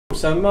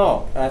So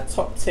Mark,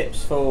 top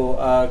tips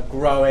for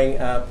growing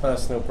a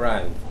personal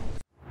brand.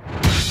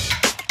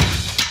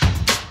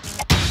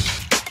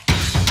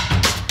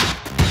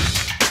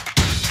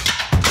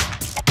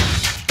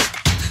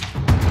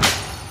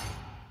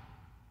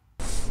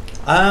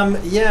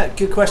 Yeah,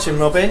 good question,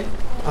 Robin.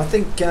 I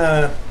think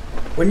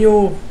when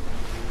you're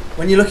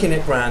looking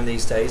at brand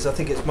these days, I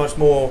think it's much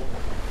more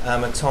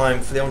a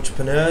time for the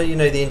entrepreneur. You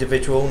know, the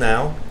individual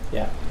now.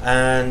 Yeah.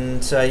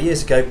 And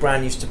years ago,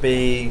 brand used to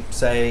be,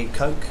 say,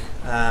 Coke,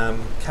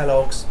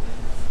 Kellogg's,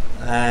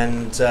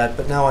 and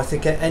but now I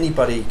think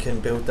anybody can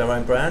build their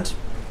own brand,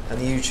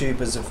 and the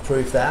YouTubers have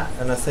proved that.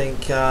 And I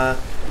think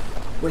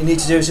what you need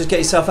to do is just get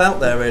yourself out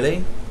there.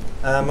 Really,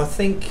 I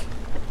think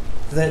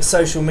that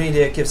social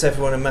media gives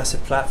everyone a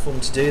massive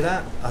platform to do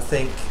that. I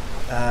think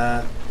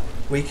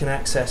we can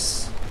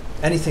access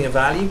anything of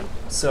value.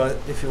 So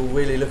if you're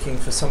really looking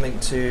for something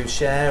to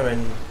share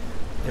and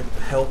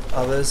help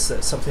others,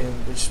 that's something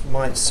which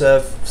might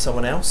serve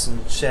someone else,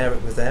 and share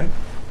it with them,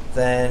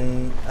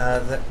 then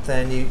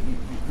then you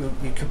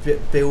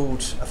could build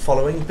a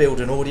following, build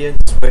an audience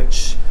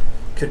which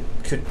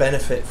could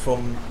benefit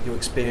from your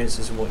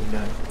experiences and what you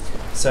know.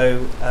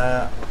 So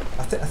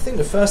I think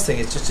the first thing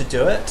is just to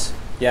do it.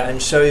 Yeah.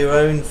 And show your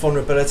own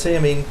vulnerability. I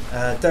mean,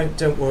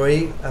 don't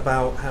worry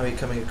about how you're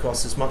coming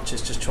across as much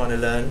as just trying to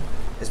learn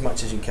as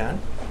much as you can,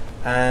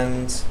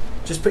 and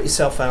just put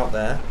yourself out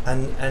there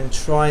and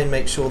try and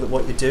make sure that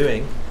what you're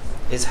doing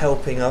is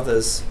helping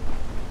others.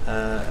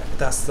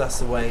 That's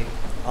the way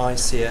I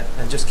see it,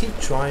 and just keep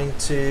trying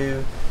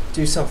to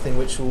do something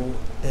which will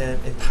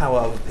empower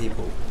other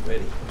people.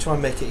 Really, try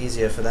and make it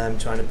easier for them.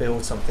 Trying to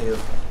build something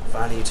of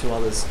value to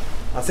others.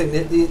 I think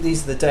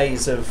these are the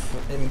days of,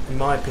 in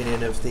my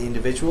opinion, of the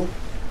individual,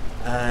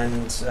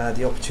 and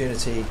the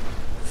opportunity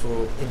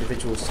for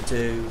individuals to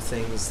do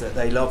things that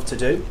they love to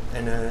do,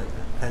 and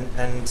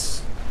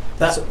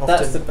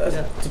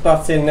to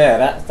butt in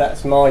there.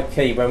 That's my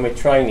key. When we're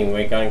training,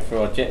 we're going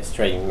through our jet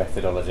stream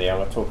methodology. I'm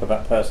going to talk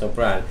about personal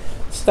brand.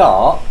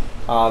 Start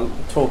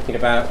talking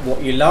about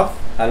what you love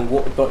and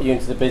what got you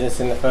into the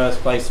business in the first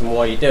place and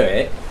why you do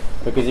it.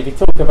 Because if you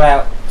talk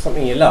about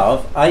something you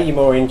love, A, you're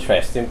more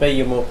interested, B,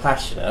 you're more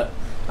passionate,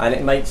 and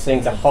it makes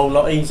things a whole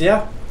lot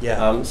easier.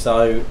 Yeah.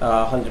 So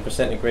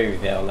 100% agree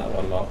with you on that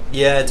one, Mark.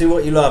 Yeah, do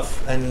what you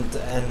love, and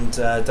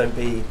don't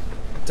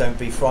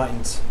be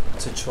frightened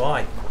to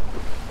try.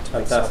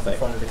 Fantastic. In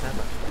front of the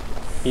camera.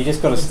 You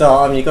just got to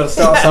start. I mean, you've got to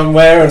start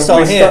somewhere, and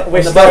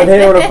we're starting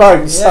here on a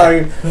boat. Yeah.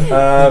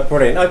 So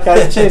brilliant.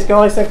 Okay, cheers,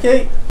 guys. Thank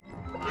you.